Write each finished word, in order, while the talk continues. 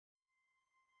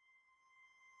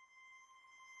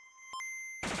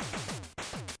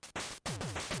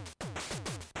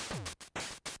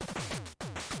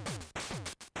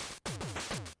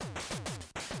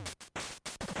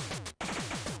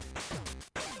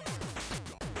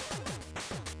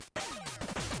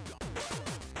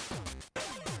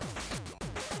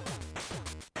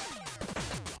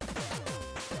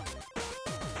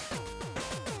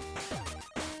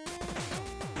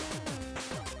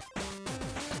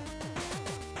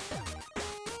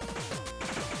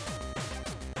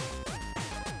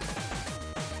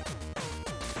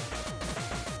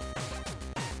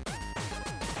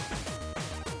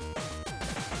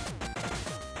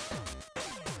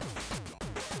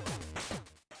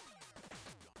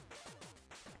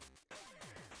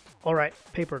Alright,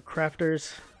 paper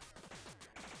crafters.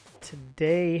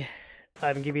 Today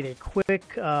I'm giving a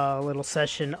quick little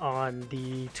session on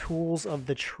the tools of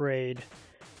the trade.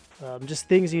 Just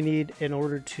things you need in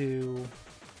order to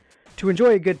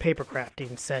enjoy a good paper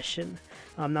crafting session.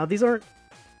 Now these aren't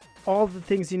all the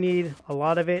things you need, a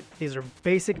lot of it. These are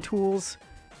basic tools.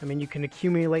 I mean, you can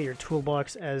accumulate your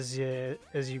toolbox as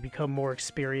you become more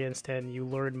experienced and you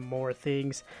learn more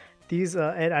things. These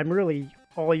and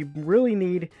all you really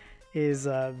need is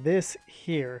this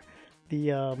here,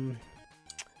 a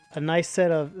nice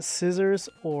set of scissors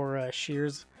or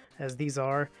shears, as these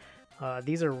are.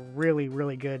 These are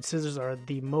really good. Scissors are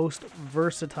the most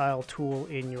versatile tool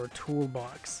in your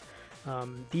toolbox.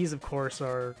 These, of course,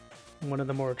 are one of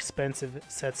the more expensive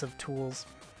sets of tools.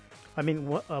 I mean,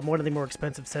 one of the more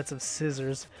expensive sets of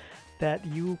scissors that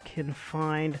you can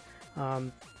find.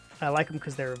 I like them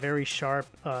because they're very sharp.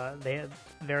 They are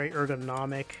very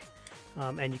ergonomic,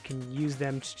 and you can use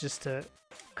them just to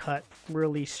cut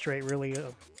really straight, really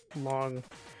long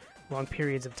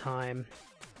periods of time.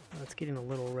 It's getting a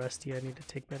little rusty. I need to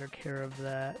take better care of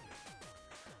that.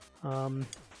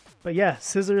 But yeah,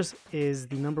 scissors is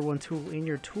the #1 tool in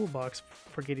your toolbox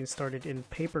for getting started in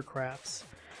paper crafts.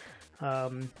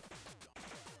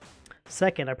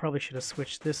 Second, I probably should have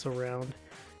switched this around,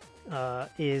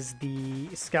 is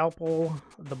the scalpel,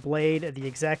 the blade, the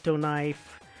X-Acto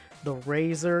knife, the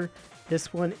razor.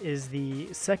 This one is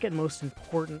the second most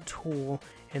important tool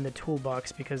in the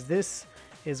toolbox because this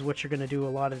is what you're going to do a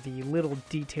lot of the little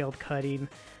detailed cutting,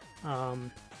 a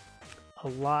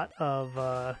lot of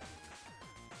the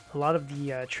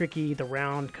tricky, the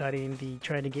round cutting, the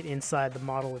trying to get inside the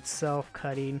model itself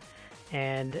cutting,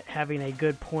 and having a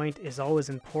good point is always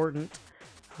important.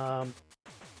 And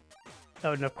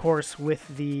of course, with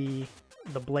the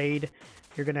blade,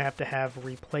 you're going to have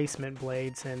replacement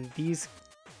blades, and these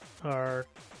are,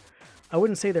 I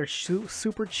wouldn't say they're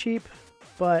super cheap,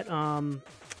 but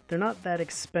they're not that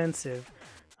expensive.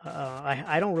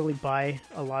 I don't really buy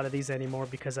a lot of these anymore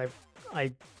because I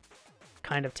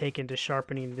kind of taken to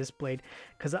sharpening this blade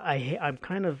because I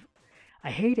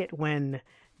hate it when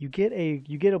you get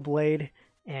a blade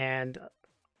and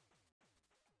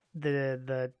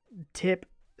the tip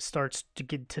starts to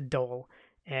get to dull,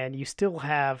 and you still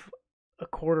have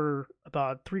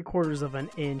about 3/4 of an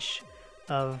inch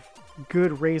of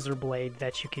good razor blade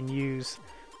that you can use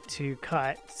to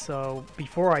cut. So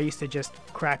before I used to just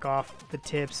crack off the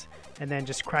tips and then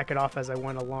just crack it off as I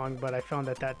went along, but I found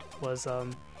that was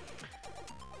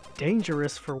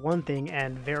dangerous for one thing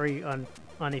and very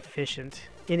inefficient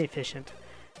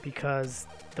because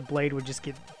the blade would just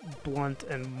get blunt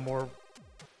and more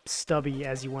stubby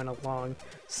as you went along.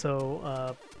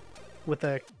 So with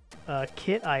a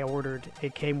kit I ordered,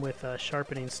 it came with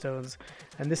sharpening stones,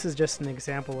 and this is just an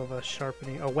example of a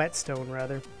whetstone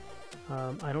rather.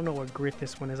 I don't know what grit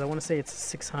this one is. I want to say it's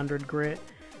 600 grit,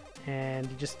 and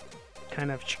you just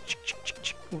kind of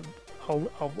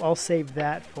I'll save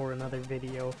that for another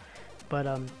video. But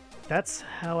that's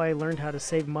how I learned how to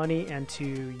save money and to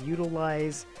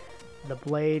utilize the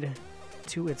blade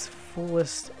to its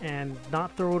fullest and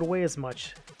not throw it away as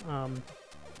much.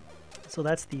 So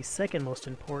that's the second most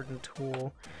important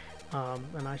tool,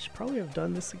 and I should probably have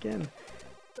done this again.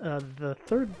 The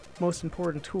third most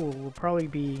important tool will probably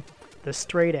be the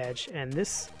straight edge, and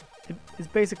this is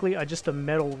basically just a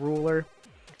metal ruler,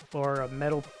 or a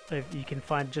metal, if you can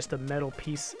find just a metal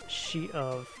sheet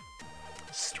of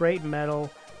straight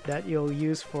metal that you'll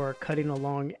use for cutting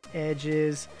along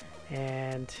edges,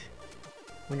 and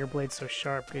when your blade's so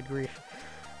sharp, good grief,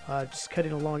 just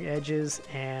cutting along edges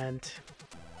and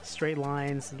straight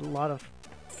lines. A lot of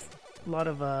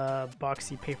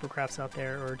boxy paper crafts out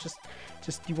there, or just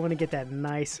you want to get that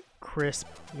nice crisp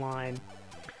line.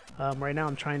 Right now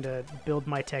I'm trying to build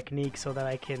my technique so that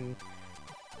I can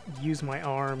use my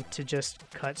arm to just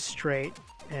cut straight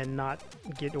and not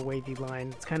get a wavy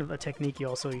line. It's kind of a technique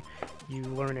you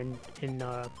learn in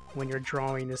when you're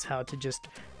drawing, is how to just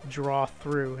draw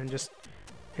through, and just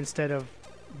instead of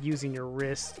using your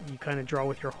wrist, you kind of draw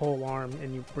with your whole arm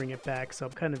and you bring it back. So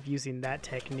I'm kind of using that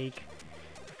technique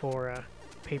for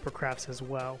paper crafts as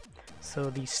well. So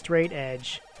the straight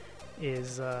edge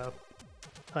is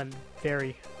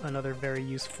another very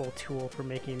useful tool for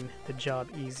making the job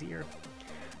easier.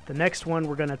 The next one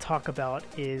we're going to talk about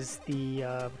is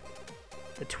the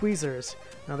tweezers.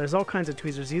 Now there's all kinds of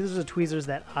tweezers. These are the tweezers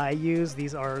that I use.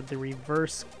 These are the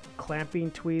reverse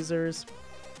clamping tweezers.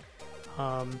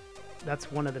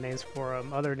 That's one of the names for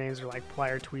them. Other names are like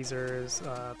plier tweezers.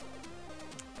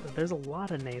 There's a lot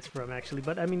of names for them actually,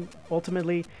 but I mean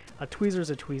ultimately a tweezer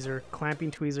is a tweezer. Clamping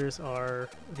tweezers are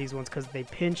these ones because they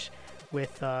pinch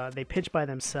with they pitch by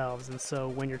themselves, and so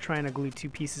when you're trying to glue two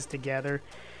pieces together,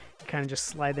 you kind of just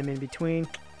slide them in between,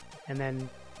 and then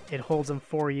it holds them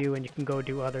for you, and you can go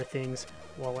do other things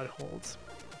while it holds.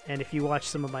 And if you watch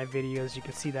some of my videos, you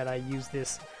can see that I use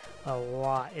this a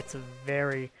lot. It's a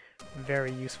very,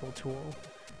 very useful tool.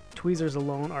 Tweezers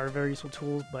alone are very useful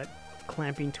tools, but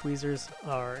clamping tweezers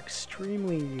are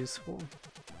extremely useful.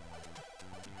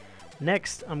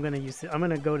 Next, I'm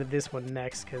gonna go to this one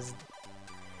next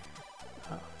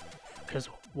because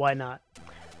why not?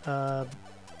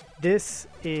 This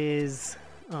is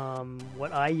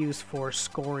what I use for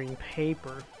scoring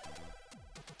paper.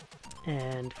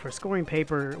 And for scoring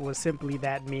paper, what simply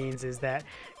that means is that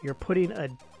you're putting a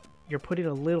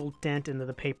little dent into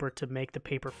the paper to make the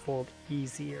paper fold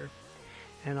easier.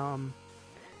 And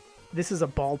this is a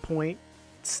ballpoint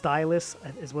stylus,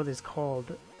 is what it's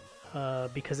called,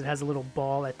 because it has a little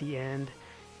ball at the end,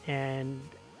 and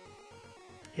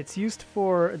it's used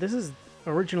for. This is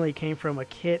originally came from a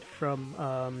kit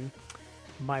from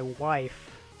my wife.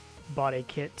 Bought a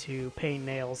kit to paint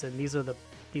nails, and these are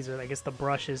I guess the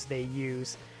brushes they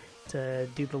use to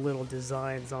do the little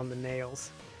designs on the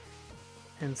nails.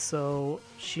 And so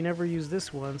she never used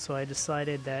this one, so I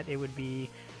decided that it would be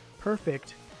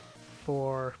perfect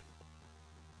for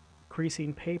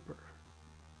creasing paper.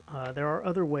 There are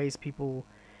other ways people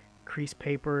crease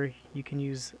paper. You can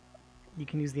use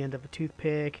the end of a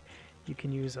toothpick. You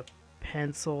can use a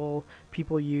pencil.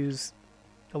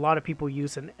 A lot of people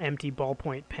use an empty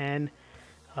ballpoint pen.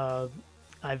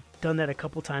 I've done that a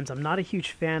couple times. I'm not a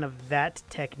huge fan of that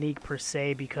technique per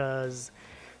se, because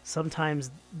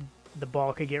sometimes the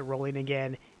ball could get rolling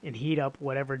again and heat up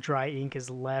whatever dry ink is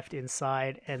left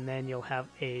inside, and then you'll have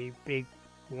a big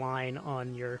line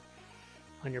on your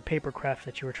papercraft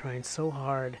that you were trying so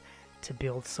hard to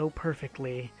build so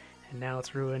perfectly, and now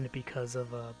it's ruined because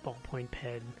of a ballpoint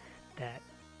pen that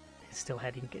still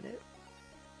had ink in it.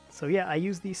 So yeah, I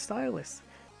use these stylus.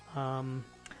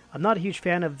 I'm not a huge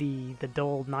fan of the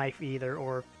dull knife either,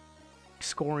 or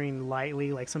scoring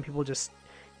lightly. Like some people just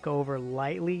go over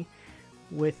lightly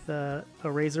with a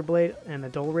razor blade and a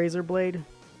dull razor blade,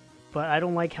 but I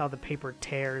don't like how the paper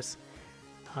tears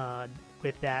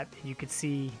with that. You could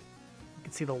see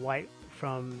the white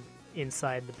from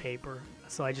inside the paper.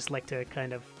 So I just like to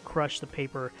kind of crush the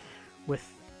paper with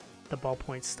the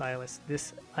ballpoint stylus.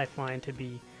 This I find to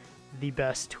be the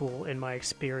best tool in my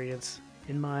experience,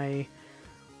 in my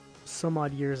some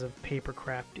odd years of paper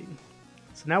crafting.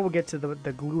 So now we'll get to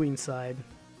the gluing side,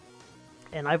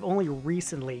 and I've only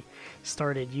recently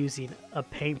started using a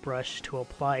paintbrush to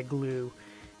apply glue,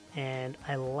 and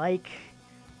I like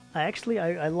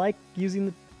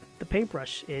using the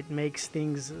paintbrush. It makes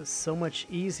things so much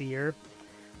easier.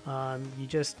 You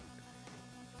just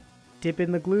dip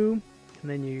in the glue, and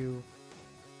then you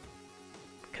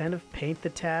kind of paint the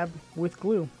tab with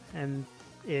glue, and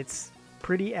it's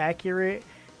pretty accurate.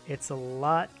 It's a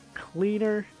lot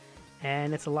cleaner,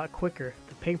 and it's a lot quicker.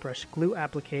 The paintbrush glue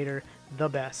applicator, the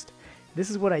best. This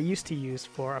is what I used to use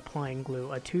for applying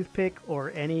glue. A toothpick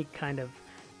or any kind of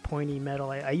pointy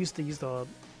metal. I used to use the,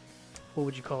 what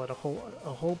would you call it, a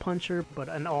hole puncher, but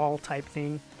an awl type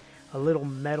thing, a little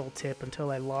metal tip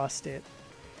until I lost it.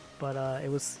 But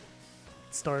it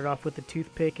started off with the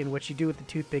toothpick, and what you do with the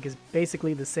toothpick is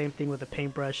basically the same thing with a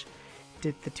paintbrush.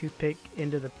 Dip the toothpick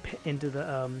into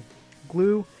the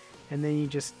glue, and then you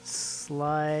just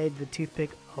slide the toothpick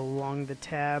along the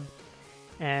tab.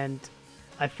 And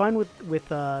I find with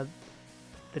the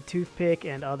toothpick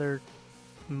and other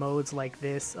modes like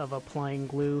this of applying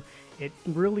glue, it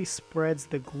really spreads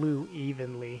the glue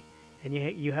evenly, and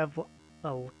you have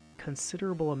a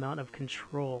considerable amount of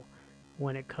control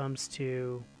when it comes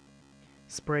to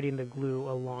spreading the glue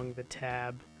along the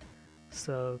tab.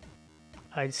 So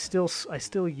I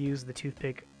still use the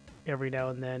toothpick every now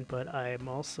and then, but I am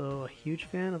also a huge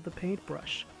fan of the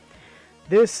paintbrush.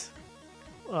 This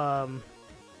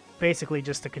basically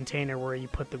just a container where you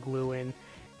put the glue in,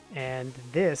 and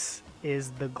this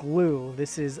is the glue.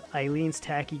 This is Eileen's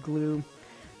Tacky Glue.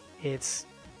 It's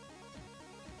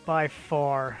by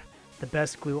far the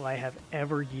best glue I have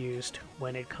ever used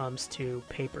when it comes to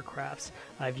paper crafts.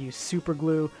 I've used super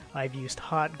glue, I've used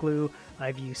hot glue,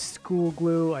 I've used school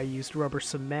glue, I used rubber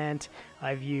cement,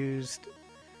 I've used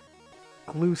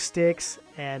glue sticks,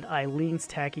 and Eileen's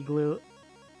Tacky Glue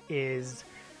is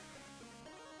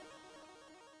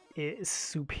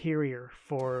superior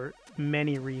for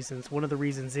many reasons. One of the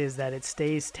reasons is that it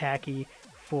stays tacky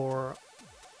for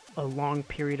a long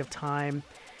period of time,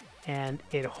 and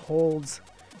it holds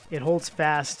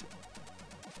fast.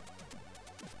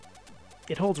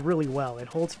 It holds really well. It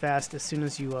holds fast as soon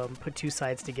as you put two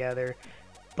sides together,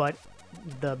 but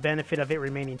the benefit of it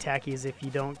remaining tacky is if you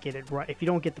don't get it right, if you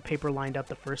don't get the paper lined up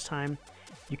the first time,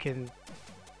 you can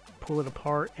pull it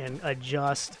apart and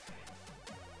adjust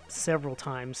several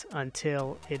times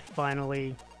until you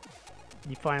finally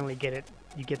get it.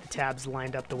 You get the tabs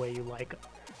lined up the way you like them.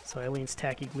 So Eileen's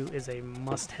tacky glue is a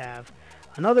must-have.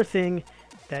 Another thing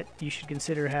that you should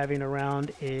consider having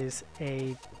around is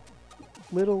a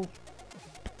little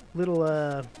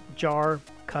jar,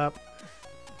 cup,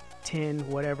 tin,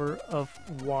 whatever, of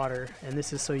water, and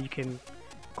this is so you can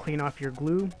clean off your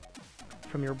glue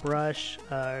from your brush,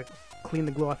 clean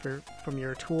the glue off from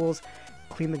your tools,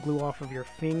 clean the glue off of your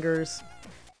fingers.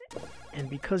 And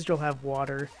because you'll have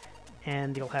water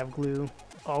and you'll have glue,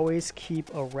 always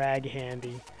keep a rag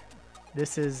handy.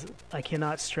 I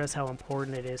cannot stress how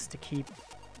important it is to keep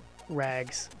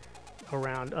rags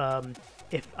around.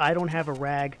 If I don't have a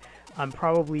rag, I'm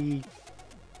probably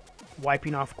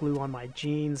wiping off glue on my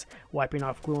jeans, wiping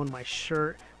off glue on my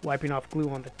shirt, wiping off glue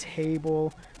on the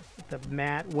table, the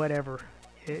mat, whatever.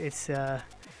 It's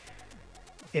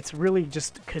really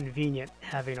just convenient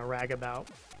having a rag about,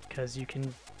 because you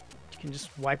can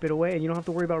just wipe it away and you don't have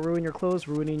to worry about ruining your clothes,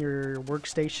 ruining your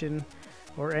workstation,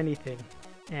 or anything.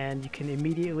 And you can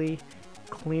immediately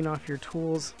clean off your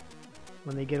tools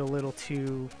when they get a little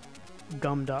too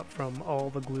gummed up from all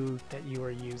the glue that you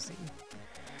are using.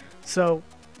 So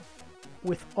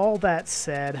with all that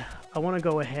said, I want to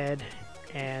go ahead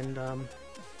and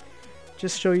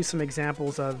just show you some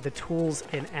examples of the tools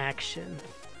in action.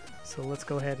 So let's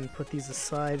go ahead and put these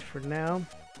aside for now.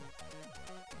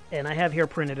 And I have here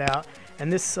printed out,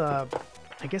 and this, I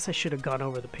guess I should have gone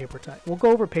over the paper type. We'll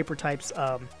go over paper types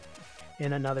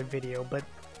in another video, but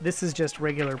this is just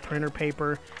regular printer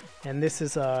paper, and this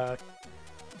is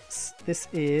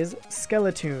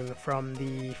Skeleton from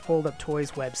the Fold Up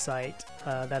Toys website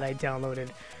that I downloaded.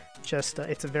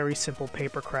 It's a very simple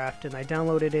papercraft, and I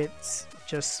downloaded it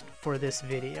just for this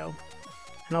video.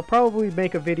 And I'll probably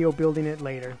make a video building it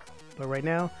later, but right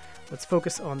now let's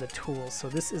focus on the tools. So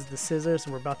this is the scissors,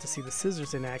 and we're about to see the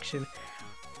scissors in action.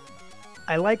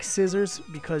 I like scissors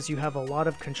because you have a lot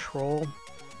of control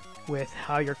with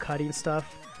how you're cutting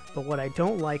stuff, but what I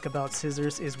don't like about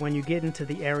scissors is when you get into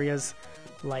the areas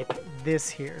like this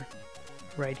here,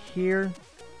 right here,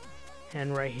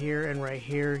 and right here, and right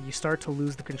here, you start to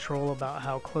lose the control about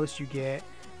how close you get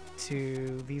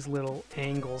to these little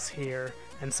angles here,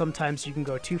 and sometimes you can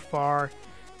go too far,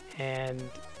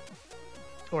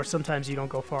 or sometimes you don't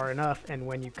go far enough, and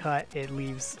when you cut, it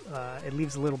leaves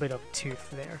a little bit of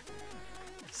tooth there.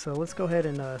 So let's go ahead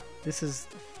and this is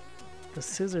the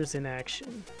scissors in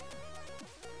action.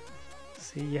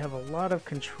 See, you have a lot of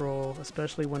control,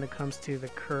 especially when it comes to the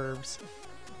curves.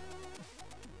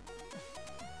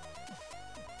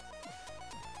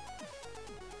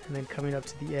 And then coming up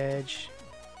to the edge,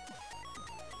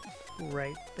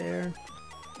 right there.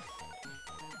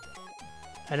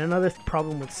 And another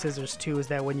problem with scissors too is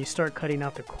that when you start cutting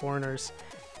out the corners,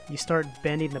 you start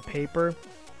bending the paper,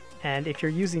 and if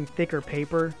you're using thicker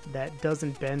paper that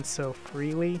doesn't bend so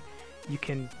freely, you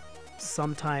can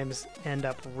sometimes end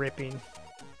up ripping.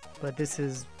 But this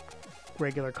is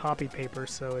regular copy paper,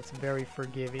 so it's very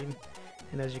forgiving.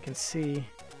 And as you can see,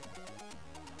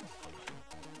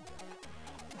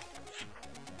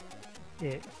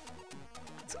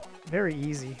 it's very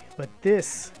easy, but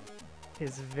this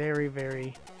is very,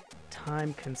 very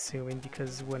time consuming,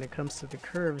 because when it comes to the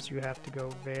curves, you have to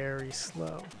go very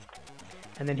slow.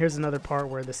 And then here's another part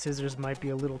where the scissors might be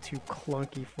a little too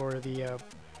clunky for the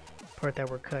part that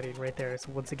we're cutting right there.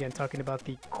 So once again, talking about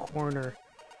the corner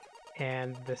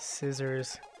and the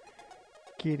scissors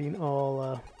getting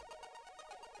all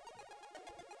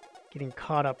getting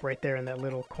caught up right there in that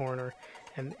little corner,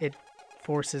 and it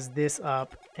forces this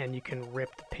up, and you can rip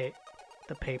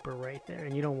the paper right there,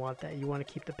 and you don't want that. You want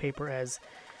to keep the paper as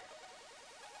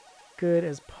good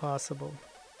as possible,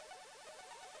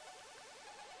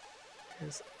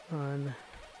 as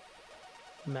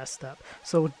unmessed up.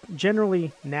 So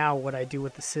generally now what I do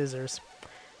with the scissors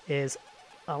is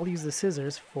I'll use the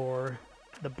scissors for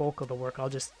the bulk of the work. I'll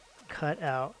just cut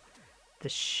out the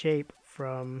shape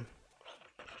from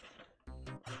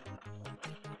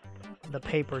the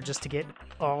paper just to get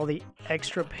all the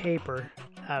extra paper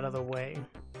out of the way.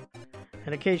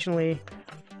 And occasionally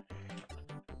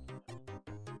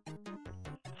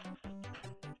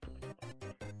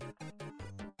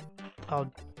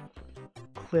I'll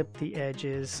clip the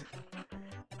edges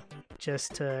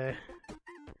just to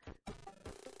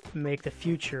make the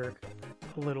future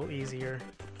a little easier.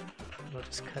 I'll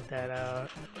just cut that out,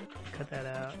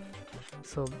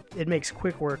 so it makes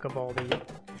quick work of all the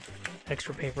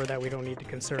extra paper that we don't need to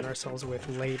concern ourselves with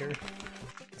later.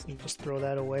 So you just throw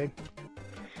that away.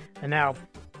 And now,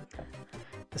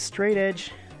 the straight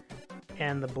edge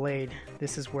and the blade,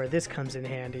 this is where this comes in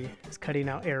handy. It's cutting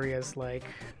out areas like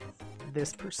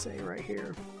this per se right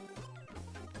here.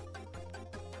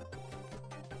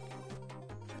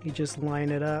 You just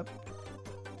line it up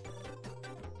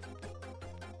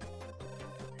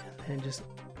and just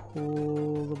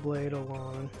pull the blade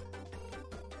along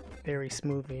very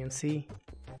smoothly, and see,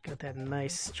 got that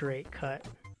nice straight cut,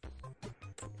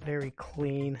 very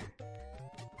clean,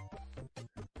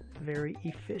 very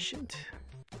efficient.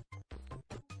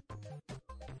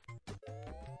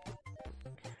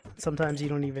 Sometimes you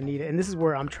don't even need it, and this is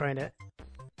where I'm trying to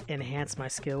enhance my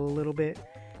skill a little bit,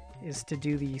 is to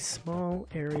do these small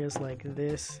areas like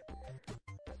this.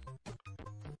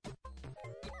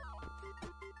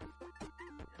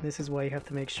 And this is why you have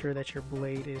to make sure that your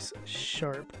blade is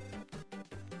sharp.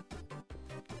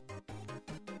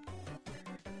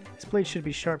 This blade should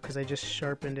be sharp because I just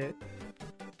sharpened it.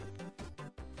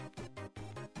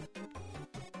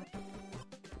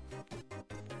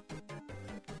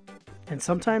 And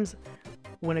sometimes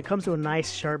when it comes to a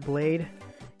nice sharp blade,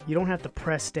 you don't have to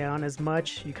press down as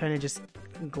much. You kind of just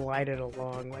glide it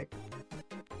along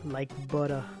like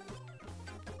butter.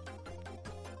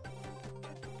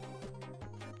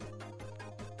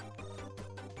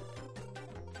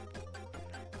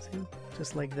 See?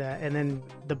 Just like that. And then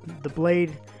the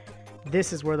blade,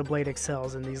 this is where the blade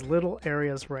excels, in these little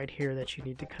areas right here that you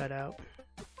need to cut out.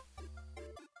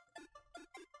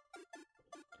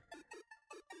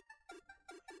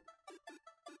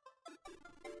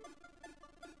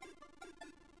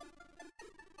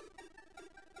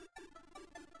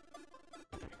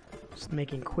 Just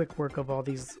making quick work of all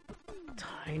these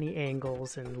tiny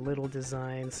angles and little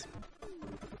designs.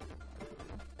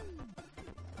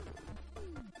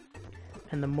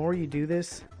 And the more you do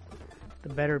this, the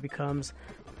better it becomes.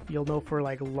 You'll know for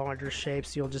like larger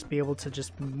shapes, you'll just be able to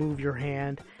just move your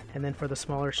hand, and then for the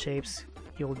smaller shapes,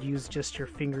 you'll use just your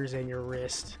fingers and your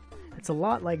wrist. It's a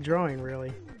lot like drawing,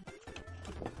 really.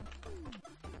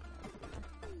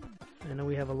 I know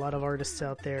we have a lot of artists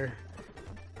out there.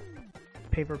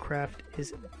 Papercraft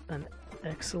is an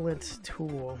excellent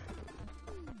tool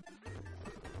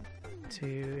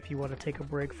to, if you want to take a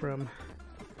break from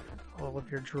all of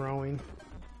your drawing.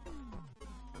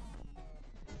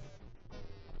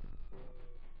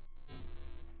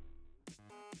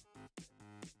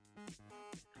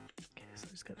 Okay, so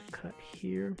I just got to cut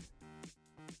here.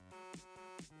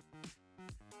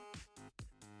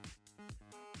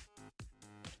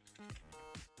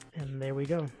 And there we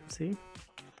go. See?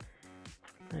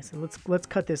 Nice. And let's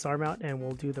cut this arm out, and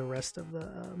we'll do the rest of the.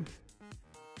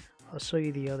 I'll show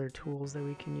you the other tools that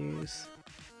we can use.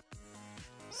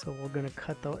 So we're gonna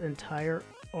cut the entire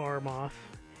arm off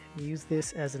and use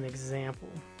this as an example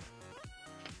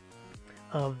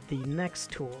of the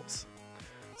next tools.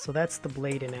 So that's the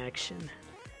blade in action.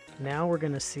 Now we're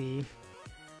gonna see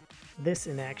this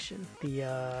in action: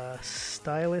 the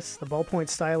stylus, the ballpoint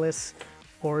stylus,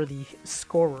 or the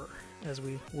scorer, as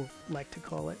we would like to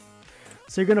call it.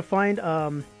 So you're gonna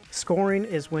find scoring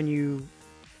is when you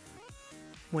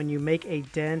make a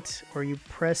dent or you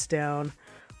press down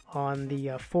on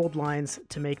the fold lines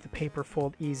to make the paper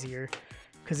fold easier.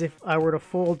 Because if I were to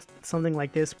fold something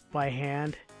like this by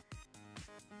hand,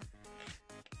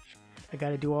 I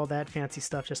got to do all that fancy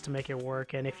stuff just to make it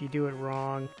work. And if you do it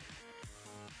wrong,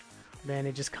 then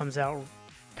it just comes out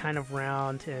kind of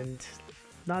round and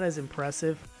not as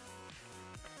impressive.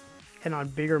 And on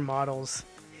bigger models,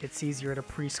 it's easier to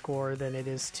pre-score than it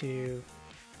is to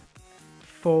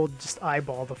fold, just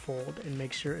eyeball the fold and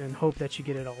make sure and hope that you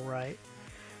get it all right.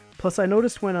 Plus, I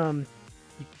noticed when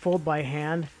you fold by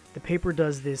hand, the paper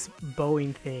does this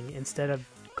bowing thing instead of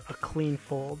a clean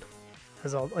fold,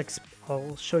 as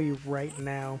I'll show you right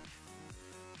now.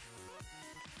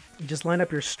 You just line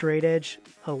up your straight edge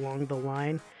along the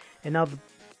line, and now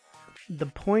the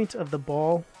point of the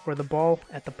ball, or the ball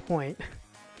at the point,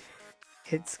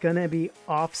 it's gonna be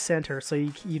off center, so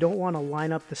you don't want to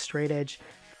line up the straight edge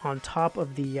on top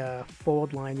of the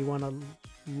fold line. You want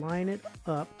to line it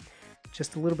up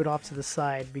just a little bit off to the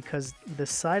side, because the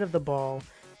side of the ball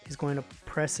is going to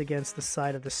press against the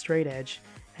side of the straight edge,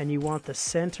 and you want the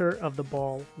center of the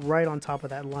ball right on top of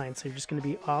that line. So you're just going to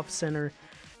be off center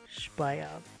by a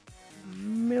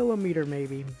millimeter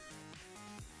maybe,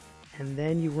 and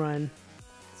then you run.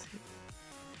 Let's see.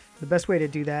 The best way to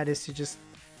do that is to just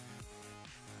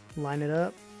line it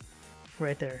up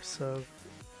right there. So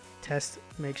test,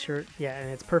 make sure, yeah, and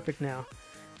it's perfect now.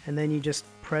 And then you just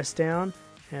press down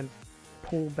and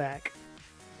pull back.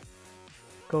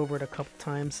 Go over it a couple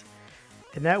times,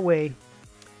 and that way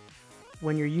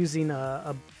when you're using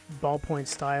a ballpoint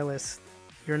stylus,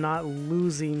 you're not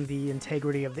losing the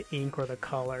integrity of the ink or the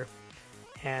color,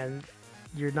 and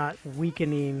you're not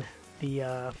weakening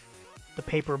the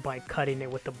paper by cutting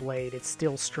it with the blade. It's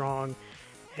still strong,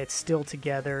 it's still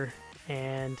together,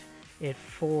 and it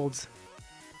folds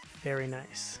very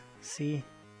nice. See,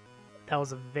 that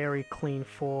was a very clean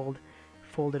fold,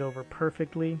 folded over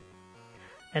perfectly.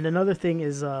 And another thing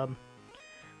is that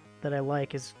I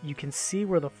like is you can see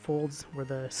where the folds, where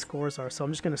the scores are. So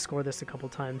I'm just going to score this a couple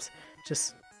times,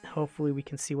 just hopefully we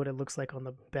can see what it looks like on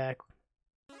the back.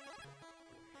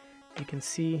 You can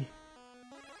see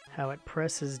how it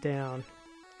presses down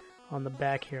on the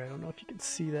back here. I don't know if you can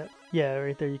see that. Yeah,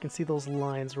 right there. You can see those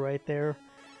lines right there.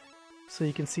 So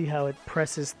you can see how it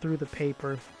presses through the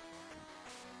paper.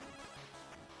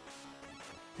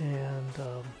 And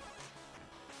let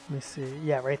me see.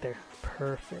 Yeah, right there.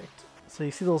 Perfect. So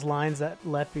you see those lines that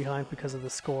left behind because of the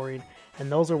scoring,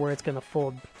 and those are where it's going to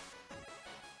fold.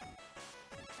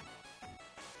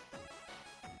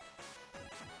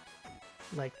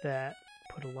 Like that.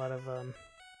 Put a lot of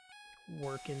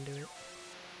work into it.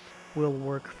 Will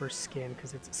work for skin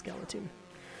because it's a skeleton.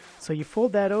 So you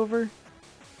fold that over.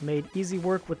 Made easy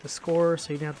work with the scorer,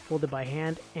 so you didn't have to fold it by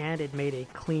hand, and it made a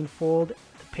clean fold.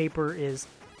 The paper is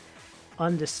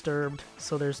undisturbed,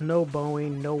 so there's no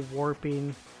bowing, no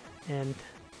warping, and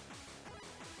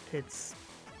it's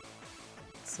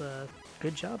a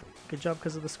good job. Good job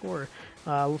because of the scorer.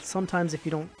 Sometimes if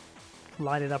you don't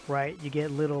line it up right, you get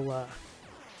little.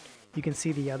 You can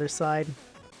see the other side.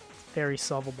 Very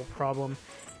solvable problem.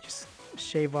 Just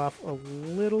shave off a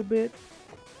little bit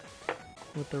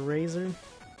with the razor.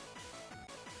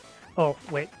 Oh,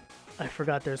 wait, I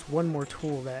forgot there's one more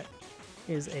tool that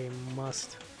is a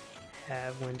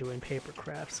must-have when doing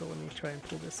Papercraft, so let me try and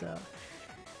pull this out.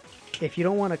 If you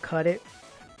don't want to cut it,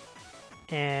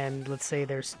 and let's say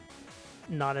there's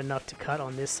not enough to cut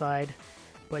on this side,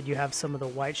 but you have some of the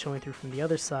white showing through from the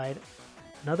other side,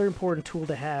 another important tool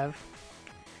to have,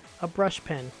 a brush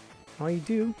pen. All you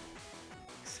do,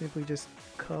 simply just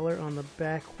color on the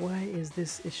back. Why is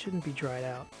this? It shouldn't be dried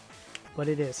out, but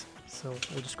it is. So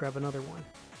we'll just grab another one.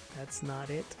 That's not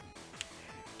it.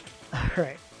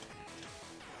 Alright.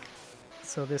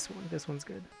 So this one's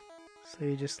good. So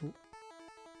you just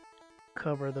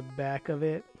cover the back of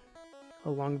it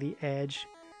along the edge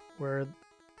where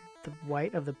the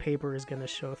white of the paper is going to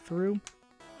show through.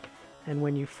 And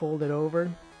when you fold it over,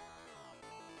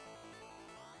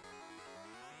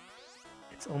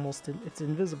 it's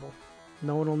invisible.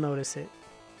 No one will notice it.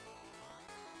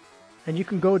 And you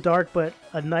can go dark, but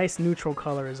a nice neutral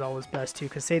color is always best too.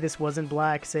 Because say this wasn't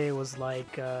black, say it was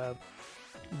like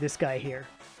this guy here.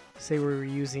 Say we were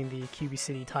using the QB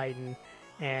City Titan,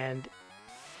 and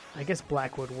I guess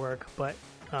black would work, but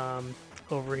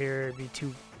over here it'd be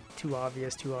too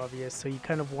obvious. So you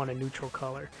kind of want a neutral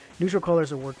color. Neutral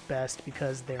colors will work best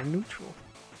because they're neutral.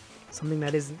 Something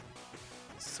that isn't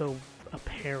so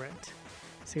apparent.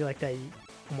 See, like that,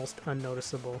 almost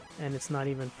unnoticeable, and it's not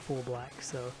even full black.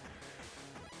 So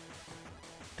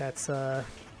that's a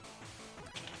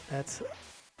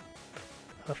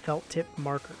felt tip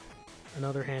marker,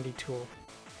 another handy tool.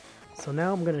 So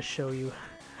now I'm going to show you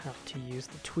how to use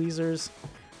the tweezers,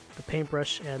 the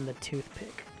paintbrush, and the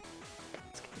toothpick.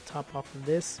 Let's get the top off of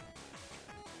this.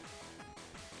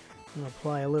 I'm going to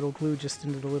apply a little glue just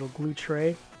into the little glue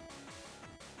tray.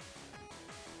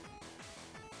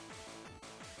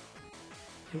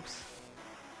 Oops.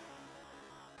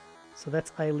 So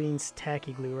that's Eileen's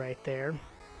tacky glue right there.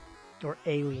 Or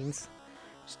Aileen's.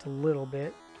 Just a little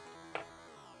bit.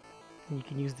 And you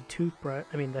can use the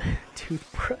the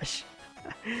toothbrush.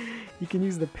 You can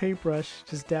use the paintbrush,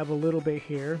 just dab a little bit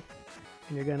here,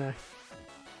 and you're gonna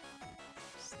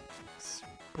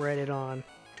spread it on.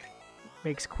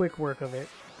 Makes quick work of it,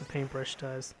 the paintbrush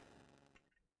does.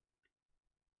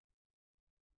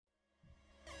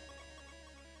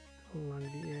 Along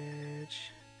the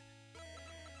edge.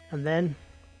 And then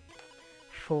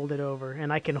fold it over.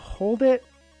 And I can hold it,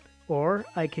 or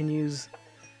I can use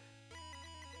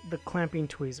the clamping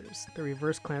tweezers, the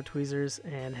reverse clamp tweezers,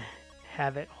 and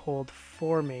have it hold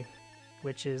for me,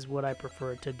 which is what I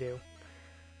prefer to do.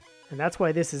 And that's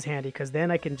why this is handy, because then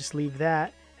I can just leave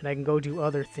that and I can go do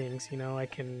other things. You know, I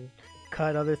can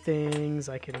cut other things,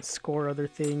 I can score other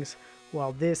things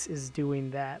while this is doing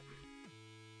that.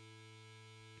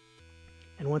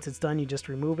 And once it's done, you just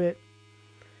remove it,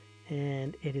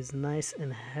 and it is nice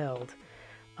and held.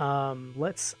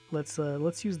 Let's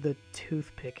use the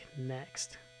toothpick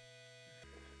next.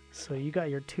 So you got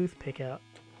your toothpick out.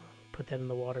 Put that in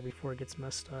the water before it gets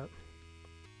messed up.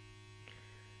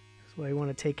 That's why you want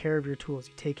to take care of your tools.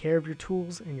 You take care of your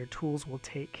tools, and your tools will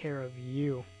take care of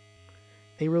you.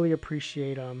 They really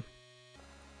appreciate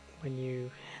when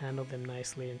you handle them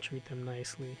nicely and treat them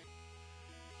nicely.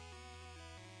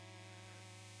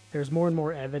 There's more and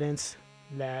more evidence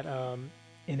that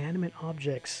inanimate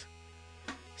objects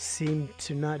seem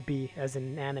to not be as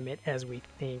inanimate as we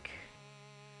think.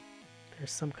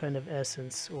 There's some kind of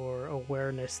essence or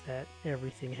awareness that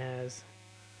everything has.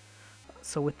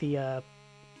 So with the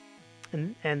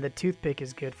and the toothpick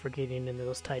is good for getting into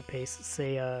those tight pastes.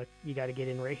 Say you got to get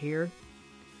in right here.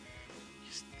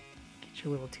 Just get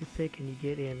your little toothpick and you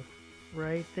get in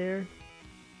right there.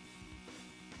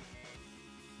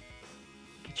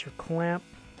 Get your clamp.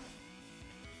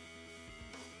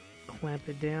 Clamp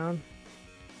it down.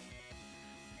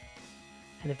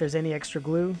 And if there's any extra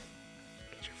glue,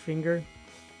 get your finger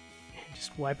and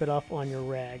just wipe it off on your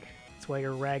rag. That's why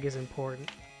your rag is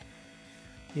important.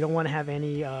 You don't want to have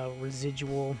any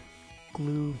residual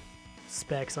glue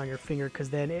specks on your finger, because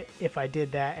then if I did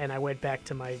that and I went back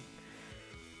to my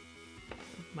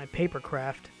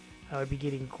Papercraft, I would be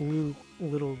getting glue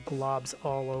little globs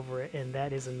all over it, and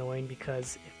that is annoying,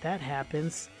 because if that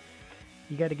happens,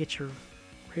 you got to get your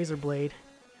razor blade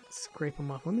and scrape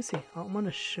them off. Let me see. I'm going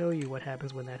to show you what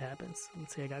happens when that happens.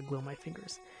 Let's say I got glue on my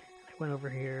fingers. I went over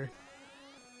here,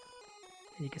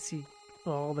 and you can see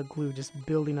all the glue just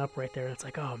building up right there. It's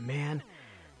like, oh man,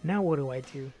 now what do I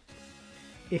do?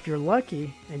 If you're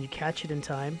lucky and you catch it in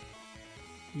time,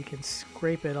 you can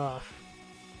scrape it off.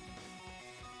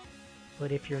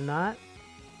 But if you're not,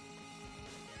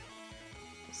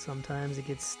 sometimes it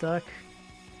gets stuck,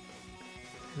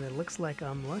 and it looks like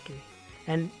I'm lucky.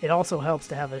 And it also helps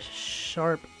to have a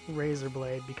sharp razor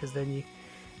blade, because then you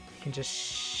can just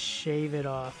shave it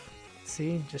off.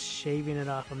 See, just shaving it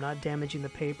off. I'm not damaging the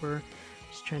paper.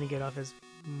 Just trying to get off as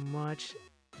much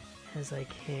as I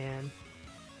can.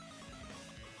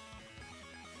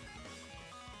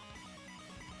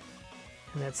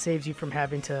 And that saves you from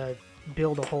having to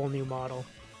build a whole new model.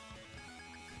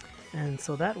 And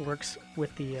so that works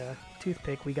with the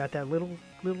toothpick. We got that little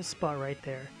spot right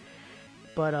there.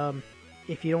 But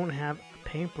if you don't have a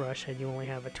paintbrush and you only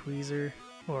have a tweezer,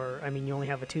 or I mean you only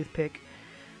have a toothpick,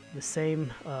 the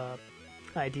same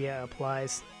idea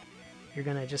applies. You're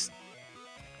gonna just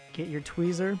get your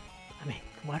tweezer. I mean,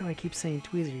 why do I keep saying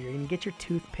tweezer? You're gonna get your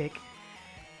toothpick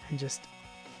and just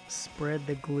spread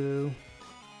the glue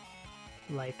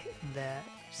like that.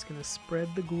 Just gonna spread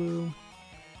the glue.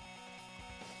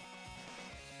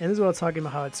 And this is what I was talking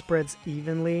about, how it spreads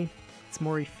evenly. It's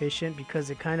more efficient because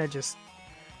it kind of just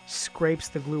scrapes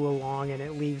the glue along, and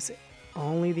it leaves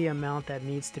only the amount that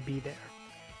needs to be there.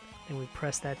 And we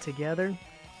press that together.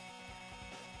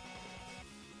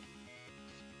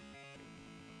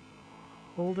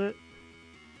 Hold it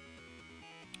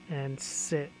and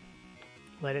sit.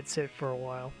 Let it sit for a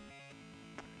while.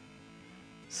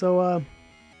 So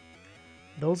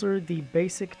those are the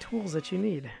basic tools that you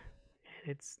need.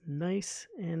 And it's nice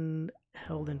and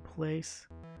held in place.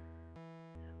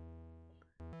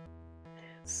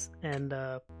 And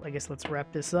I guess let's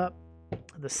wrap this up.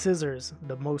 The scissors,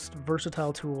 the most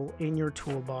versatile tool in your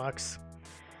toolbox,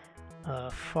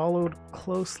 followed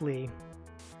closely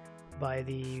by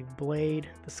the blade,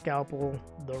 the scalpel,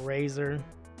 the razor,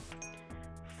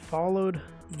 followed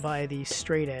by the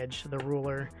straight edge, the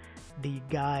ruler, the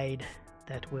guide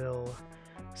that will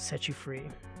set you free.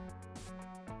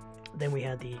 Then we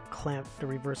had the clamp, the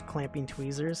reverse clamping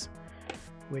tweezers,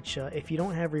 which if you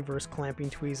don't have reverse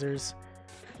clamping tweezers,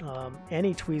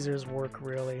 any tweezers work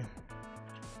really.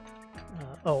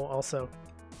 Oh, also,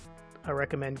 I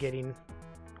recommend getting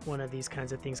one of these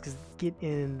kinds of things, because get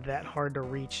in that hard to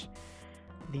reach.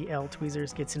 The L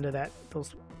tweezers gets into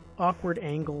those awkward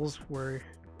angles where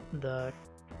the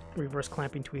reverse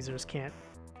clamping tweezers can't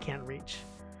reach.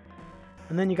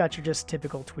 And then you got your just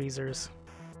typical tweezers,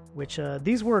 which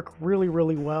these work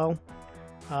really well.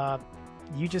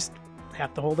 You just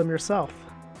have to hold them yourself,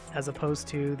 as opposed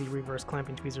to the reverse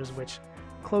clamping tweezers, which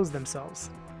close themselves.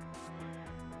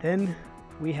 Then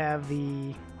we have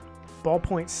the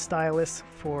ballpoint stylus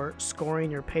for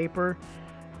scoring your paper,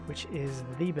 which is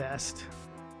the best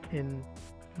in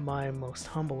my most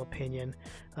humble opinion.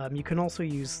 You can also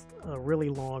use really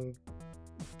long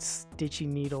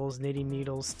stitching needles, knitting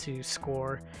needles to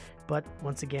score, but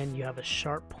once again you have a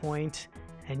sharp point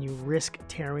and you risk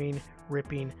tearing,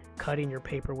 ripping, cutting your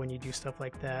paper when you do stuff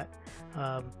like that.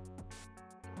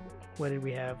 What did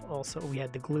we have? Also, we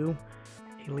had the glue,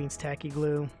 Aleene's tacky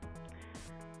glue,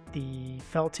 the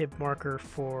felt tip marker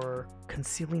for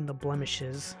concealing the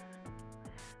blemishes,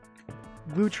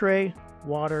 glue tray,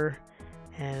 water,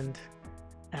 and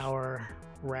our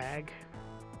rag.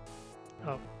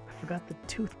 Oh, I forgot the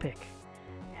toothpick.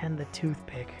 And the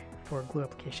toothpick for glue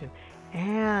application.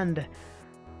 And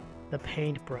the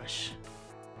paintbrush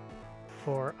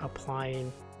for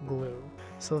applying glue.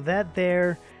 So that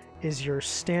there is your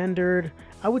standard.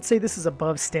 I would say this is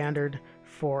above standard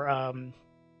for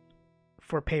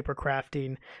paper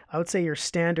crafting. I would say your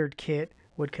standard kit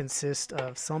would consist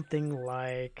of something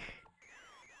like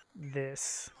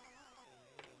this.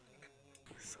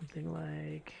 Something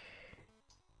like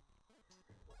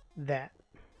that.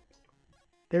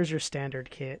 There's your standard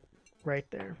kit right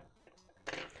there.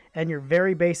 And your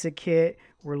very basic kit,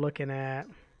 we're looking at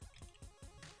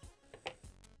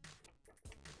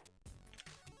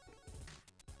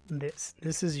this.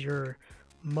 This is your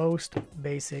most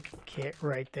basic kit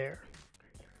right there.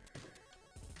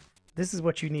 This is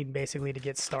what you need basically to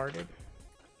get started.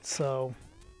 So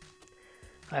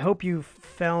I hope you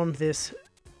found this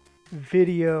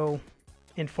video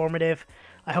informative.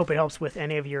 I hope it helps with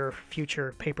any of your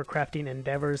future paper crafting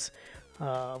endeavors.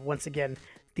 Once again,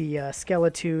 the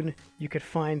skeleton, you could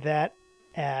find that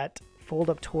at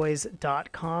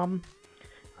folduptoys.com.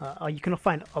 You can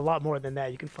find a lot more than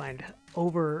that. You can find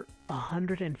over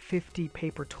 150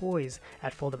 paper toys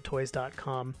at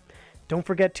folduptoys.com. Don't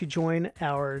forget to join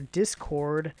our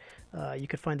Discord. You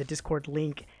can find the Discord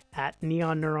link at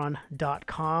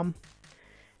neonneuron.com.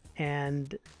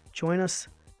 And join us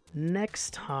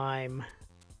next time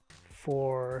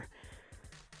for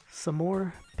some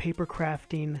more paper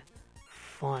crafting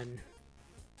fun.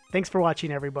 Thanks for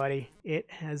watching, everybody. It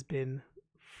has been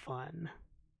fun.